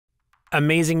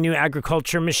Amazing new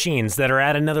agriculture machines that are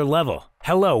at another level.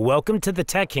 Hello, welcome to the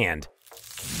Tech Hand.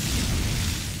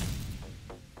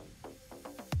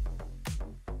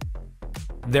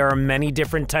 There are many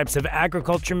different types of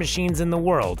agriculture machines in the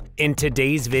world. In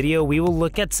today's video, we will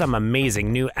look at some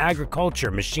amazing new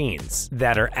agriculture machines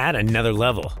that are at another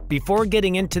level. Before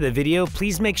getting into the video,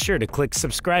 please make sure to click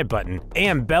subscribe button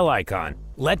and bell icon.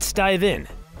 Let's dive in.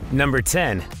 Number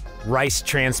 10. Rice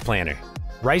Transplanter.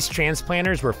 Rice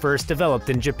transplanters were first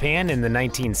developed in Japan in the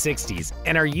 1960s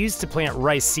and are used to plant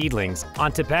rice seedlings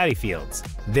onto paddy fields.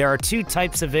 There are two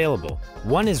types available.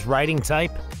 One is riding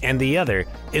type and the other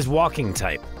is walking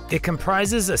type. It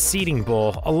comprises a seeding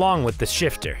bowl along with the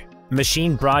shifter.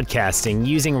 Machine broadcasting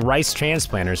using rice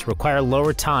transplanters require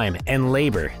lower time and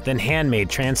labor than handmade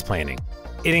transplanting.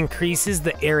 It increases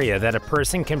the area that a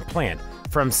person can plant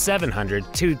from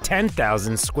 700 to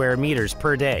 10,000 square meters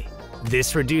per day.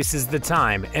 This reduces the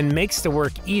time and makes the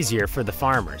work easier for the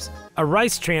farmers. A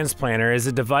rice transplanter is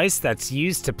a device that's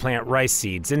used to plant rice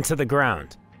seeds into the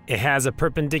ground. It has a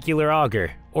perpendicular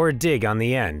auger or dig on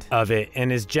the end of it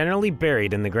and is generally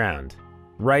buried in the ground.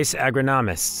 Rice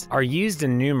agronomists are used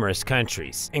in numerous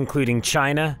countries, including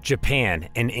China, Japan,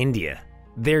 and India.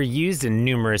 They're used in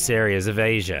numerous areas of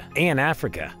Asia and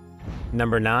Africa.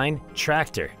 Number 9.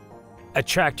 Tractor. A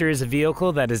tractor is a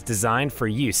vehicle that is designed for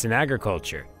use in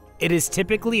agriculture. It is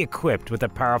typically equipped with a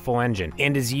powerful engine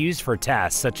and is used for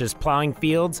tasks such as plowing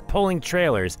fields, pulling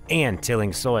trailers, and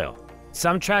tilling soil.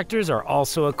 Some tractors are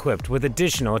also equipped with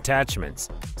additional attachments,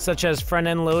 such as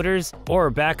front-end loaders or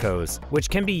backhoes, which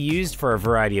can be used for a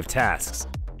variety of tasks.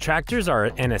 Tractors are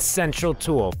an essential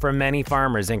tool for many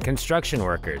farmers and construction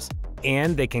workers,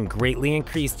 and they can greatly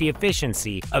increase the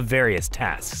efficiency of various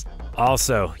tasks.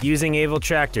 Also, using able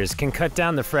tractors can cut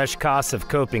down the fresh costs of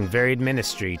coping varied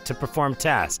ministry to perform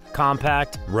tasks,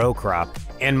 compact, row crop,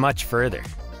 and much further.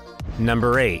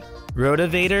 Number 8.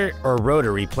 Rotavator or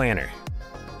rotary planter.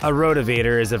 A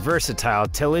rotavator is a versatile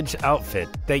tillage outfit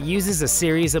that uses a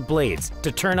series of blades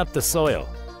to turn up the soil.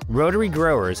 Rotary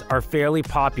growers are fairly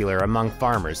popular among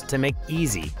farmers to make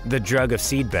easy the drug of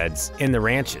seedbeds in the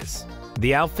ranches.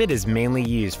 The outfit is mainly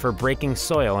used for breaking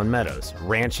soil in meadows,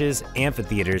 ranches,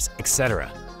 amphitheaters,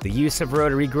 etc. The use of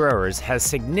rotary growers has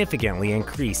significantly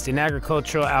increased in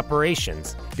agricultural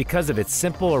operations because of its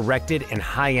simple, erected, and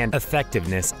high-end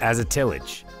effectiveness as a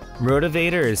tillage.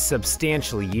 Rotavator is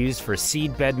substantially used for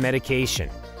seedbed medication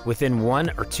within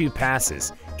 1 or 2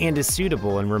 passes and is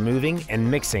suitable in removing and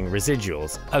mixing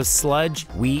residuals of sludge,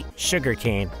 wheat,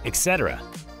 sugarcane, etc.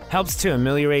 Helps to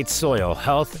ameliorate soil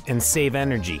health and save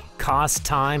energy, cost,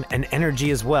 time, and energy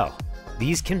as well.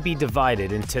 These can be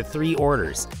divided into 3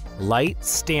 orders: light,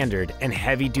 standard, and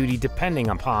heavy duty depending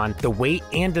upon the weight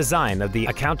and design of the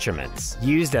accoutrements,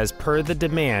 used as per the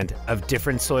demand of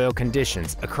different soil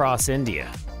conditions across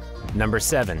India. Number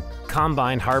 7.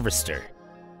 Combine Harvester.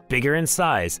 Bigger in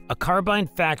size, a carbine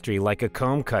factory like a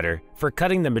comb cutter for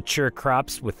cutting the mature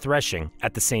crops with threshing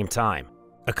at the same time.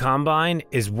 A combine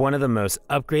is one of the most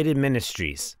upgraded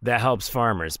ministries that helps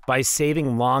farmers by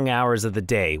saving long hours of the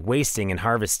day wasting in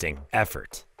harvesting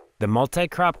effort. The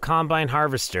multi-crop combine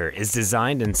harvester is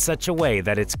designed in such a way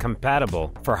that it's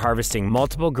compatible for harvesting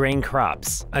multiple grain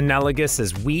crops, analogous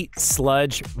as wheat,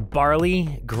 sludge,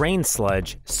 barley, grain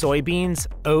sludge, soybeans,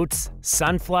 oats,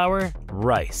 sunflower,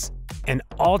 rice. An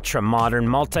ultra-modern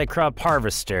multi-crop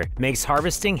harvester makes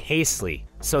harvesting hastily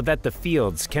so that the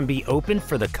fields can be open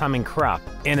for the coming crop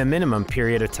in a minimum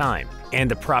period of time, and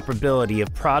the probability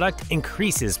of product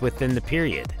increases within the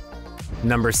period.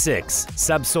 Number 6.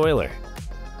 Subsoiler.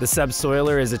 The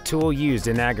subsoiler is a tool used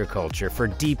in agriculture for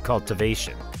deep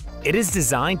cultivation. It is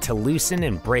designed to loosen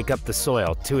and break up the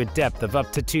soil to a depth of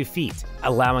up to 2 feet,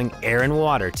 allowing air and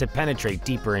water to penetrate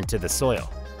deeper into the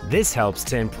soil. This helps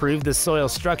to improve the soil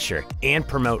structure and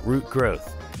promote root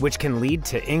growth, which can lead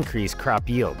to increased crop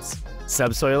yields.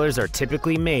 Subsoilers are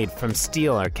typically made from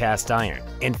steel or cast iron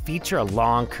and feature a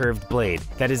long curved blade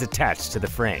that is attached to the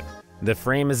frame. The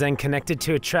frame is then connected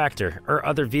to a tractor or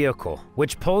other vehicle,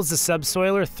 which pulls the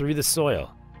subsoiler through the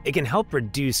soil. It can help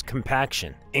reduce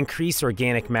compaction, increase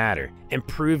organic matter,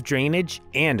 improve drainage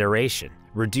and aeration,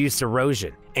 reduce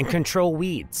erosion, and control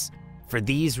weeds. For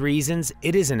these reasons,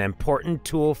 it is an important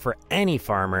tool for any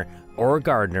farmer or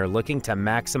gardener looking to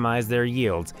maximize their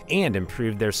yields and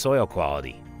improve their soil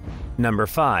quality. Number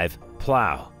 5.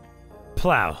 Plow.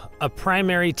 Plow, a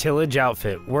primary tillage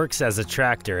outfit, works as a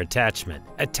tractor attachment,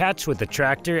 attached with the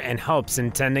tractor and helps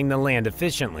in tending the land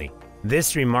efficiently.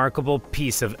 This remarkable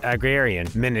piece of agrarian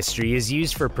ministry is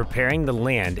used for preparing the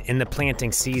land in the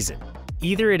planting season.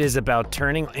 Either it is about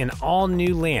turning an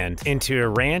all-new land into a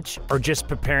ranch or just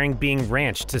preparing being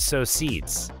ranched to sow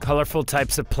seeds. Colorful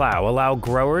types of plow allow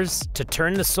growers to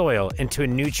turn the soil into a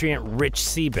nutrient-rich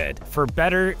seabed for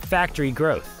better factory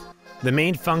growth. The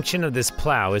main function of this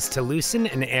plow is to loosen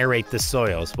and aerate the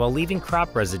soils while leaving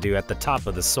crop residue at the top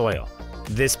of the soil.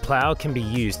 This plow can be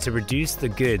used to reduce the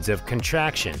goods of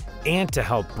contraction and to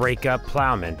help break up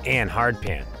plowmen and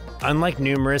hardpan. Unlike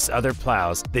numerous other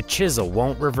plows, the chisel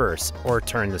won't reverse or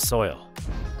turn the soil.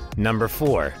 Number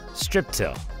 4. Strip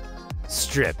till.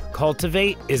 Strip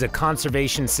cultivate is a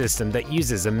conservation system that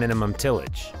uses a minimum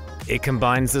tillage. It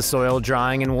combines the soil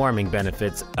drying and warming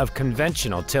benefits of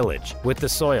conventional tillage with the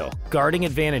soil guarding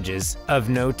advantages of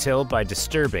no-till by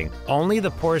disturbing only the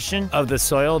portion of the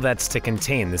soil that's to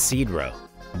contain the seed row.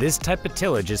 This type of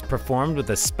tillage is performed with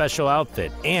a special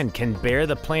outfit and can bear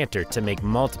the planter to make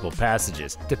multiple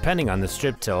passages depending on the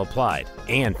strip till applied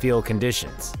and field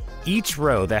conditions. Each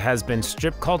row that has been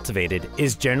strip cultivated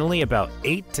is generally about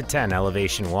 8 to 10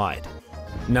 elevation wide.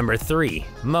 Number 3.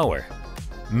 Mower.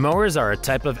 Mowers are a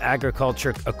type of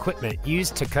agriculture equipment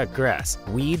used to cut grass,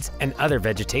 weeds, and other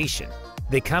vegetation.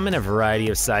 They come in a variety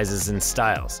of sizes and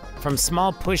styles, from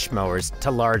small push mowers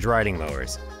to large riding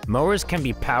mowers. Mowers can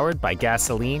be powered by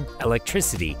gasoline,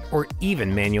 electricity, or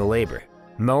even manual labor.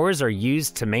 Mowers are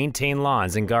used to maintain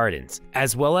lawns and gardens,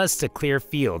 as well as to clear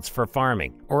fields for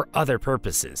farming or other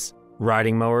purposes.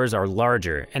 Riding mowers are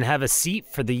larger and have a seat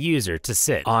for the user to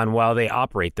sit on while they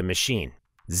operate the machine.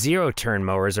 Zero-turn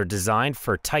mowers are designed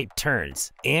for tight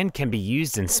turns and can be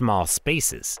used in small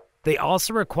spaces. They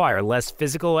also require less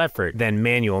physical effort than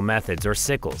manual methods or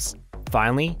sickles.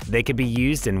 Finally, they can be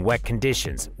used in wet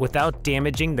conditions without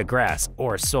damaging the grass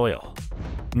or soil.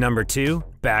 Number 2.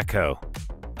 Backhoe.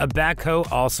 A backhoe,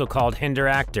 also called hinder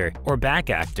actor or back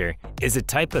actor, is a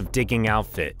type of digging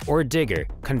outfit or digger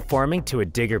conforming to a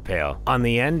digger pail on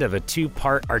the end of a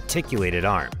two-part articulated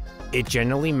arm. It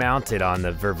generally mounted on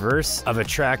the reverse of a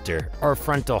tractor or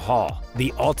frontal haul,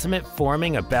 the ultimate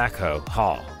forming a backhoe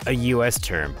haul, a US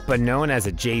term, but known as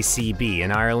a JCB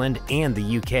in Ireland and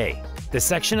the UK. The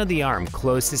section of the arm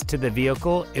closest to the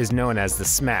vehicle is known as the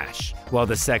smash, while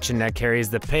the section that carries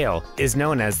the pail is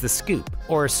known as the scoop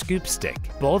or scoop stick,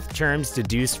 both terms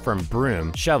deduced from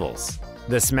broom shovels.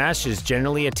 The smash is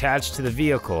generally attached to the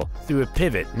vehicle through a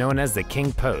pivot known as the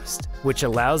king post, which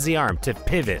allows the arm to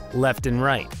pivot left and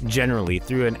right, generally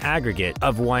through an aggregate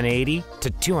of 180 to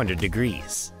 200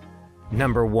 degrees.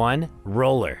 Number 1.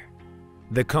 Roller.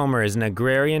 The comer is an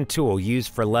agrarian tool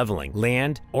used for leveling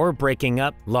land or breaking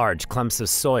up large clumps of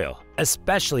soil,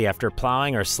 especially after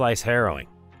plowing or slice harrowing.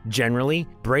 Generally,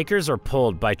 breakers are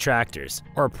pulled by tractors,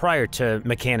 or prior to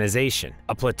mechanization,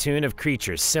 a platoon of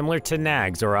creatures similar to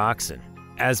nags or oxen.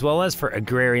 As well as for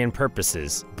agrarian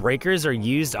purposes, breakers are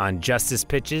used on justice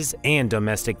pitches and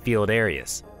domestic field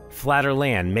areas. Flatter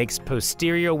land makes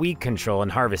posterior weed control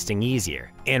and harvesting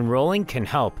easier, and rolling can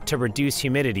help to reduce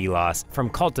humidity loss from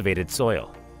cultivated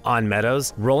soil. On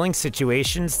meadows, rolling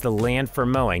situations the land for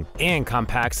mowing and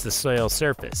compacts the soil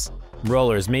surface.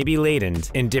 Rollers may be ladened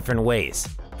in different ways.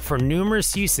 For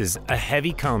numerous uses, a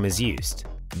heavy comb is used.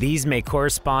 These may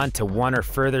correspond to one or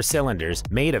further cylinders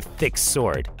made of thick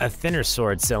sword, a thinner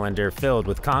sword cylinder filled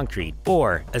with concrete,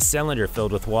 or a cylinder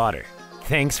filled with water.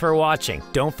 Thanks for watching.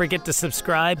 Don't forget to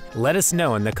subscribe. Let us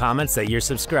know in the comments that you're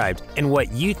subscribed and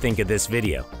what you think of this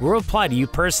video. We'll reply to you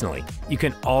personally. You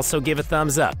can also give a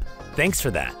thumbs up. Thanks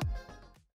for that.